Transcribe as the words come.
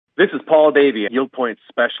This is Paul Davey, Yield Point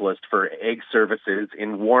Specialist for Ag Services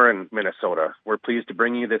in Warren, Minnesota. We're pleased to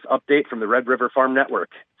bring you this update from the Red River Farm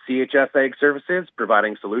Network. CHS Ag Services,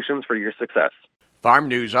 providing solutions for your success. Farm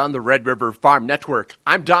news on the Red River Farm Network.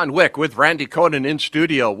 I'm Don Wick with Randy Conan in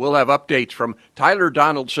studio. We'll have updates from Tyler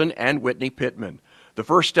Donaldson and Whitney Pittman. The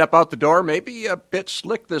first step out the door may be a bit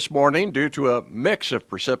slick this morning due to a mix of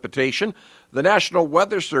precipitation. The National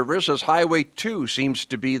Weather Service says Highway 2 seems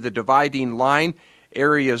to be the dividing line.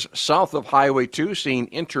 Areas south of Highway 2 seeing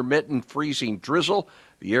intermittent freezing drizzle.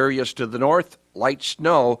 The areas to the north, light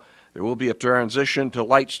snow. There will be a transition to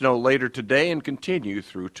light snow later today and continue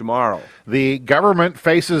through tomorrow. The government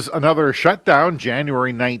faces another shutdown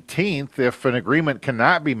January 19th if an agreement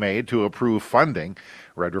cannot be made to approve funding.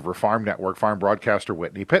 Red River Farm Network farm broadcaster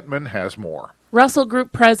Whitney Pittman has more. Russell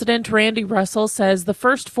Group President Randy Russell says the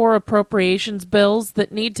first 4 appropriations bills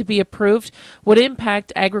that need to be approved would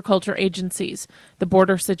impact agriculture agencies. The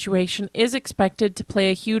border situation is expected to play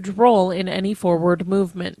a huge role in any forward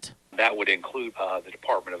movement. That would include the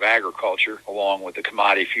Department of Agriculture, along with the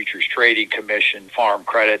Commodity Futures Trading Commission, Farm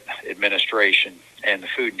Credit Administration, and the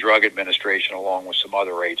Food and Drug Administration, along with some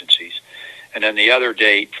other agencies. And then the other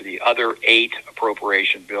date for the other 8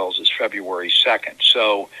 appropriation bills is February 2nd.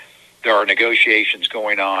 So there are negotiations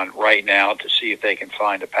going on right now to see if they can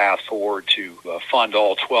find a path forward to fund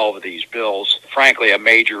all 12 of these bills. Frankly, a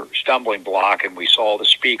major stumbling block, and we saw the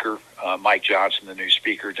Speaker, Mike Johnson, the new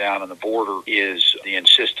Speaker down on the border, is the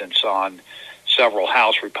insistence on several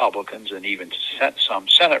House Republicans and even some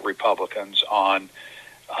Senate Republicans on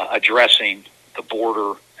addressing the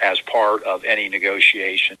border as part of any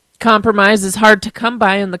negotiation. Compromise is hard to come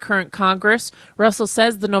by in the current Congress. Russell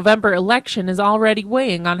says the November election is already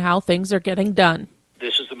weighing on how things are getting done.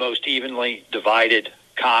 This is the most evenly divided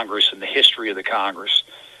Congress in the history of the Congress,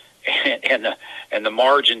 and the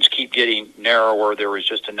margins keep getting narrower. There was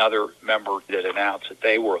just another member that announced that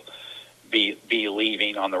they will be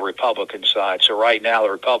leaving on the Republican side. So right now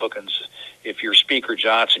the Republicans, if you're Speaker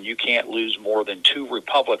Johnson, you can't lose more than 2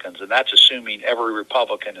 Republicans, and that's assuming every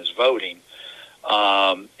Republican is voting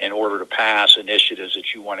in order to pass initiatives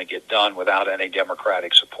that you want to get done without any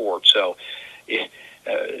Democratic support. So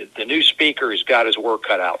the new Speaker has got his work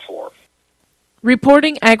cut out for him.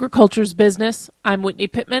 Reporting agriculture's business, I'm Whitney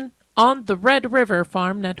Pittman on the Red River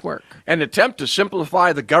Farm Network. An attempt to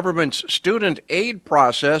simplify the government's student aid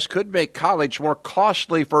process could make college more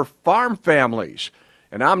costly for farm families.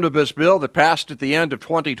 An omnibus bill that passed at the end of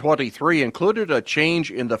 2023 included a change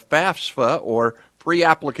in the FAFSA, or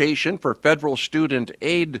pre-application for federal student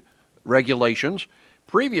aid regulations.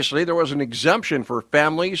 Previously, there was an exemption for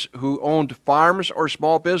families who owned farms or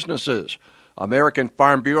small businesses. American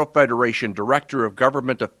Farm Bureau Federation Director of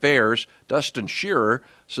Government Affairs, Dustin Shearer,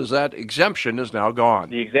 says that exemption is now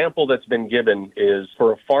gone. The example that's been given is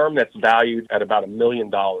for a farm that's valued at about $1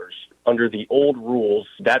 million. Under the old rules,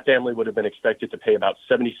 that family would have been expected to pay about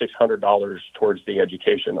 $7,600 towards the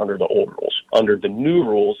education under the old rules. Under the new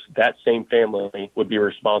rules, that same family would be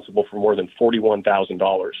responsible for more than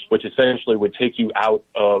 $41,000, which essentially would take you out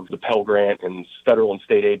of the Pell Grant and federal and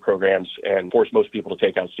state aid programs and force most people to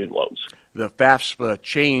take out student loans. The FAFSA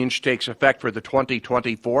change takes effect for the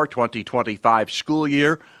 2024-2025 school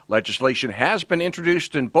year. Legislation has been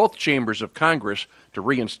introduced in both chambers of Congress to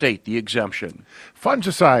reinstate the exemption.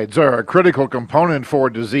 Fungicides are a critical component for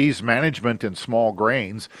disease management in small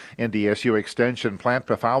grains. NDSU Extension plant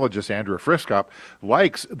pathologist Andrew Friskup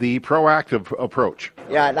likes the proactive approach.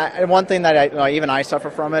 Yeah, and one thing that even I suffer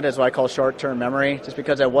from it is what I call short-term memory, just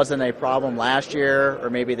because it wasn't a problem last year or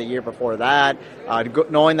maybe the year before that.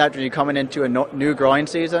 Knowing that when you're coming into a new growing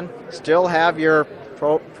season, still have your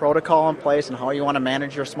protocol in place and how you want to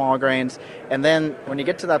manage your small grains. And then when you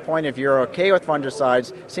get to that point, if you're okay with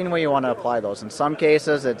fungicides, seeing where you want to apply those. In some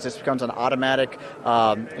cases, it just becomes an automatic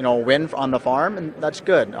win on the farm, and that's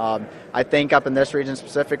good. I think up in this region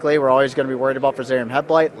specifically, we're always going to be worried about Fusarium head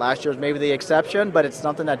blight. Last year was maybe the exception, but it's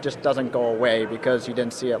something that just doesn't go away because you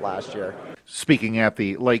didn't see it last year. Speaking at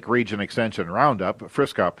the Lake Region Extension Roundup,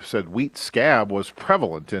 Friskup said wheat scab was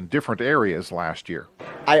prevalent in different areas last year.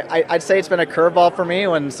 I'd say it's been a curveball for me.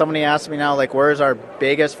 When somebody asks me now, like, where's our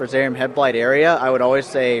biggest Fusarium head blight area, I would always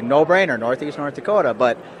say no-brainer, Northeast North Dakota.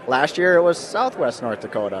 But last year it was Southwest North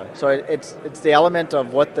Dakota. So it's the element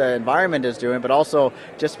of what the environment is doing, but also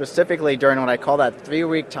just specifically during what I call that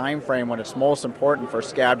 3-week time frame when it's most important for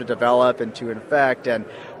scab to develop and to infect. And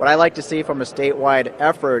what I like to see from a statewide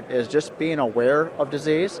effort is just being aware of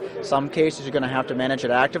disease. Some cases you're going to have to manage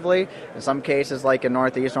it actively. In some cases, like in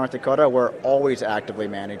Northeast North Dakota, we're always actively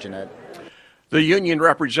managing it. The union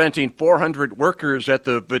representing 400 workers at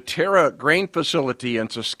the Viterra grain facility in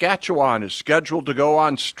Saskatchewan is scheduled to go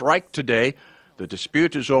on strike today. The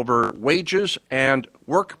dispute is over wages and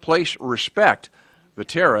workplace respect.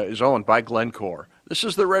 Viterra is owned by Glencore. This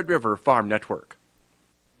is the Red River Farm Network.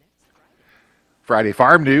 Friday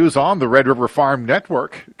Farm News on the Red River Farm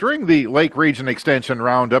Network. During the Lake Region Extension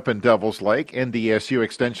Roundup in Devil's Lake, NDSU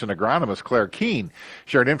Extension agronomist Claire Keene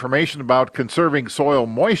shared information about conserving soil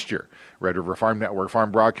moisture. Red River Farm Network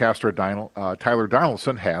farm broadcaster Tyler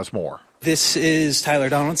Donaldson has more. This is Tyler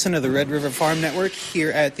Donaldson of the Red River Farm Network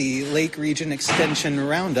here at the Lake Region Extension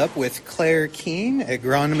Roundup with Claire Keene,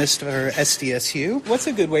 agronomist for SDSU. What's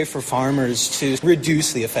a good way for farmers to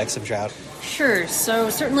reduce the effects of drought? Sure.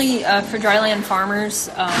 So certainly for dryland farmers,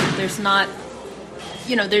 there's not,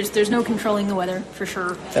 there's no controlling the weather for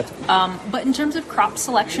sure. But in terms of crop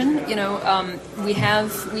selection, we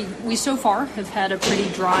so far have had a pretty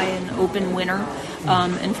dry and open winter.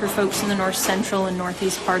 And for folks in the north central and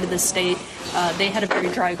northeast part of the state, they had a very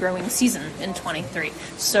dry growing season in 23.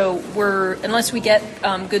 So unless we get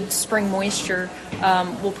good spring moisture,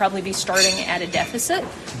 we'll probably be starting at a deficit.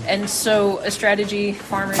 And so a strategy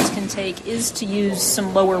farmers can take is to use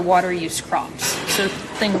some lower water use crops. So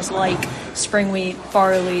things like spring wheat,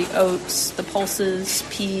 barley, oats, the pulses,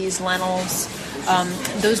 peas, lentils.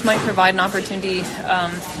 Those might provide an opportunity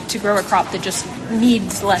to grow a crop that just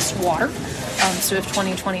needs less water. So if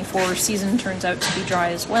 2024 season turns out to be dry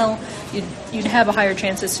as well, you'd have a higher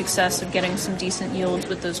chance of success of getting some decent yields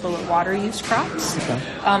with those lower water use crops.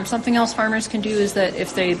 Okay. Something else farmers can do is that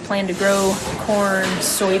if they plan to grow corn,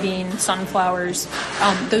 soybean, sunflowers,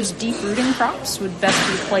 those deep rooting crops would best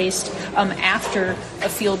be placed after a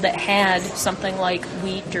field that had something like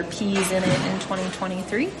wheat or peas in it in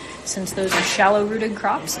 2023, since those are shallow rooted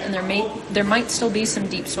crops, and there might still be some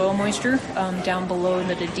deep soil moisture down below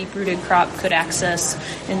that a deep rooted crop could access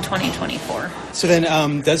in 2024. So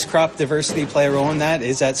then does crop diversity play a role in that?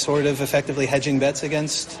 Is that sort of effectively hedging bets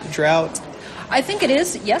against drought? I think it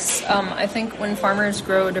is, yes. I think when farmers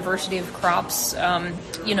grow a diversity of crops,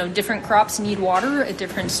 different crops need water at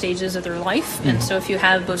different stages of their life. Mm-hmm. And so if you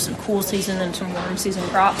have both some cool season and some warm season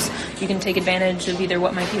crops, you can take advantage of either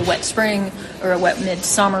what might be a wet spring or a wet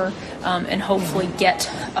midsummer and hopefully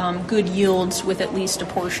get good yields with at least a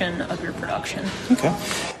portion of your production. Okay.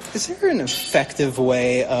 Is there an effective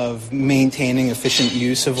way of maintaining efficient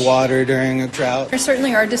use of water during a drought? There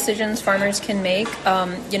certainly are decisions farmers can make.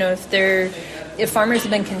 If farmers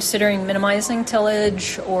have been considering minimizing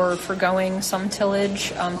tillage or forgoing some tillage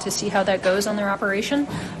to see how that goes on their operation,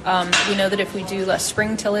 we know that if we do less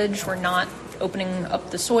spring tillage, we're not opening up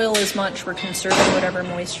the soil as much. We're conserving whatever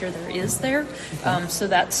moisture there is there. So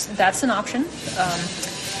that's an option.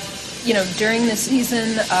 During the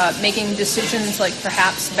season, making decisions like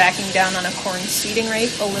perhaps backing down on a corn seeding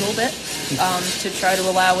rate a little bit to try to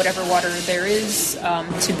allow whatever water there is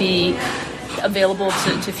to be available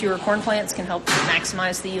to fewer corn plants can help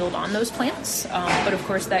maximize the yield on those plants. But of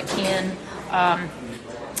course that can,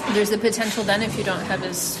 there's the potential then if you don't have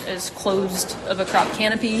as closed of a crop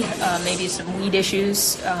canopy, maybe some weed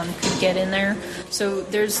issues could get in there. So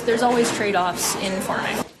there's always trade-offs in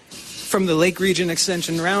farming. From the Lake Region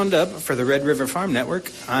Extension Roundup for the Red River Farm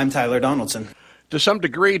Network, I'm Tyler Donaldson. To some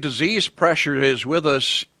degree, disease pressure is with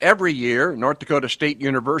us every year. North Dakota State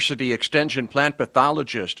University Extension plant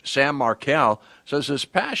pathologist Sam Markell says this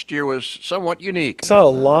past year was somewhat unique. I saw a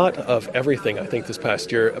lot of everything, I think, this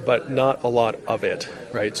past year, but not a lot of it,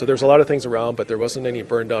 right? So there's a lot of things around, but there wasn't any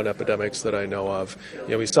burned-down epidemics that I know of.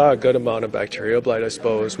 We saw a good amount of bacterial blight, I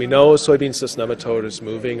suppose. We know soybean cyst nematode is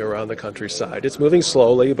moving around the countryside. It's moving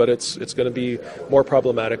slowly, but it's going to be more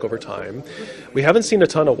problematic over time. We haven't seen a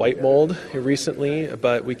ton of white mold recently,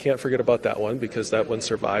 but we can't forget about that one because that one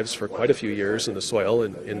survives for quite a few years in the soil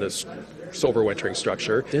and in this overwintering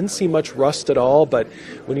structure. Didn't see much rust at all, but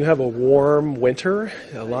when you have a warm winter,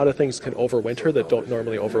 a lot of things can overwinter that don't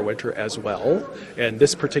normally overwinter as well, and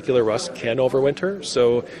this particular rust can overwinter.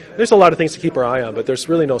 So there's a lot of things to keep our eye on, but there's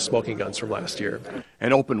really no smoking guns from last year.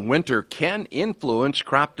 An open winter can influence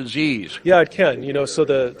crop disease. Yeah, it can. So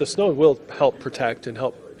the snow will help protect and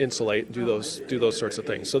help insulate and do those sorts of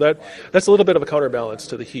things. So that's a little bit of a counterbalance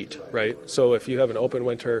to the heat, right? So if you have an open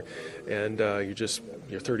winter and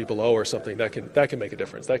you're 30 below or something, that can make a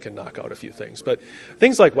difference. That can knock out a few things. But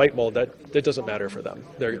things like white mold, that doesn't matter for them.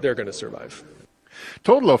 They're going to survive.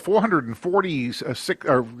 Total of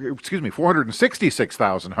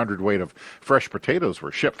 466,000 hundredweight of fresh potatoes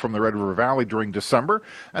were shipped from the Red River Valley during December.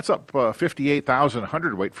 That's up 58,000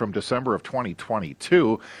 hundredweight from December of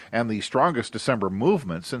 2022 and the strongest December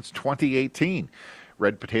movement since 2018.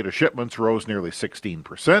 Red potato shipments rose nearly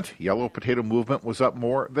 16%. Yellow potato movement was up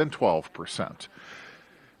more than 12%.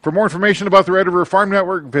 For more information about the Red River Farm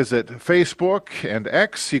Network, visit Facebook and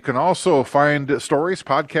X. You can also find stories,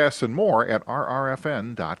 podcasts, and more at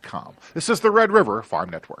rrfn.com. This is the Red River Farm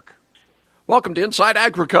Network. Welcome to Inside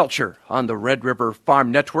Agriculture on the Red River Farm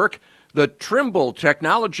Network. The Trimble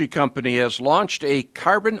Technology Company has launched a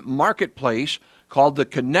carbon marketplace called the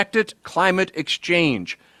Connected Climate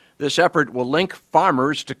Exchange. This effort will link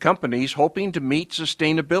farmers to companies hoping to meet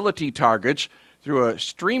sustainability targets through a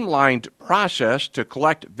streamlined process to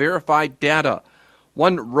collect verified data.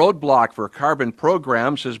 One roadblock for carbon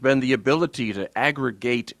programs has been the ability to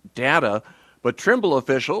aggregate data, but Trimble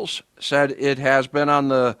officials said it has been on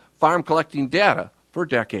the farm collecting data for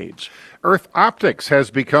decades. Earth Optics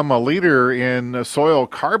has become a leader in soil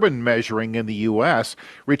carbon measuring in the U.S.,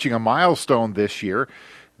 reaching a milestone this year.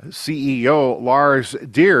 CEO Lars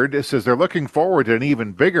Deerd says they're looking forward to an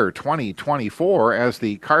even bigger 2024 as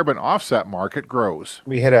the carbon offset market grows.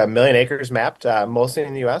 We hit 1 million acres mapped, mostly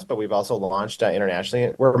in the U.S., but we've also launched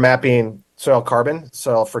internationally. We're mapping soil carbon,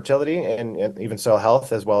 soil fertility, and even soil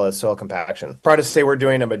health, as well as soil compaction. Proud to say we're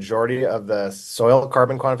doing a majority of the soil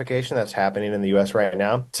carbon quantification that's happening in the U.S. right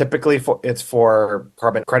now. Typically, it's for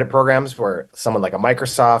carbon credit programs where someone like a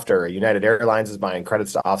Microsoft or a United Airlines is buying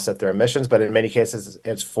credits to offset their emissions, but in many cases,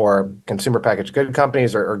 it's for consumer packaged good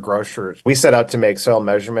companies or grocers. We set out to make soil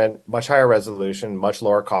measurement much higher resolution, much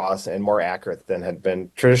lower cost, and more accurate than had been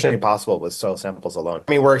traditionally possible with soil samples alone.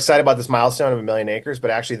 I mean, we're excited about this milestone of 1 million acres, but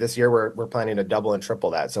actually this year we're planning to double and triple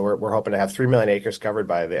that. So we're hoping to have 3 million acres covered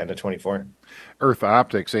by the end of 24. Earth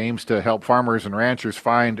Optics aims to help farmers and ranchers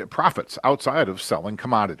find profits outside of selling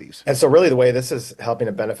commodities. And so really the way this is helping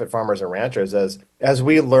to benefit farmers and ranchers is as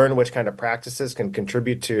we learn which kind of practices can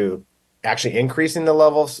contribute to actually increasing the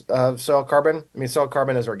levels of soil carbon. I mean, soil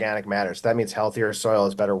carbon is organic matter, so that means healthier soil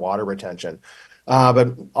is better water retention.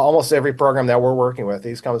 But almost every program that we're working with,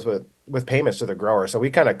 these comes with payments to the grower. So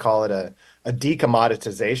we kind of call it a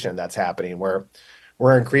decommoditization that's happening where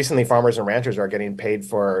increasingly farmers and ranchers are getting paid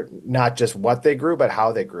for not just what they grew, but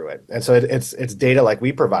how they grew it. And so it's data like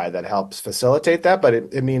we provide that helps facilitate that, but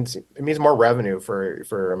it means more revenue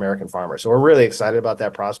for American farmers. So we're really excited about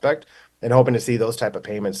that prospect and hoping to see those type of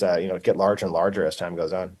payments get larger and larger as time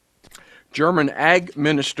goes on. German Ag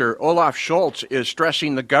Minister Olaf Scholz is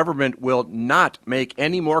stressing the government will not make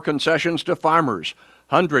any more concessions to farmers.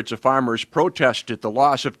 Hundreds of farmers protested the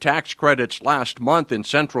loss of tax credits last month in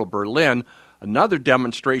central Berlin. Another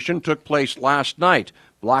demonstration took place last night,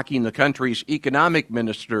 blocking the country's economic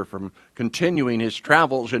minister from continuing his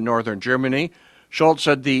travels in northern Germany. Scholz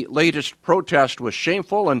said the latest protest was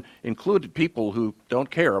shameful and included people who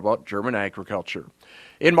don't care about German agriculture.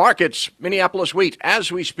 In markets, Minneapolis wheat,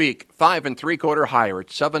 as we speak, 5 3/4 higher at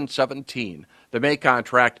 $7.17. The May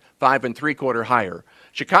contract, 5 3/4 higher.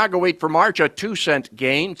 Chicago wheat for March, a 2-cent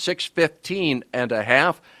gain, $6.15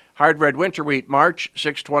 1/2. Hard red winter wheat March,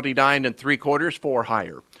 $6.29 3/4, 4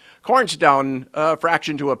 higher. Corn's down a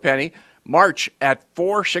fraction to a penny. March at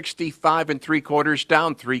 $4.65 3/4,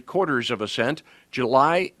 down 3/4 cent.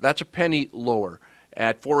 July, that's a penny lower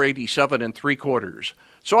at $4.87 3/4.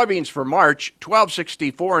 Soybeans for March,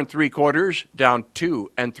 $12.64 3/4, down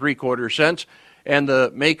 2 3/4 cents, and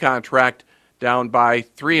the May contract down by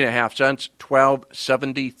 3.5 cents,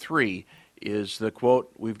 $12.73 is the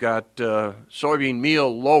quote. We've got soybean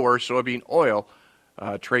meal lower, soybean oil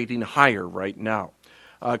trading higher right now.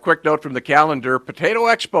 Quick note from the calendar: Potato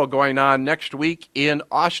Expo going on next week in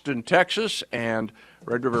Austin, Texas, and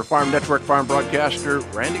Red River Farm Network farm broadcaster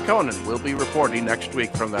Randy Conan will be reporting next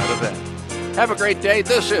week from that event. Have a great day.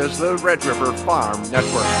 This is the Red River Farm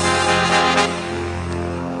Network.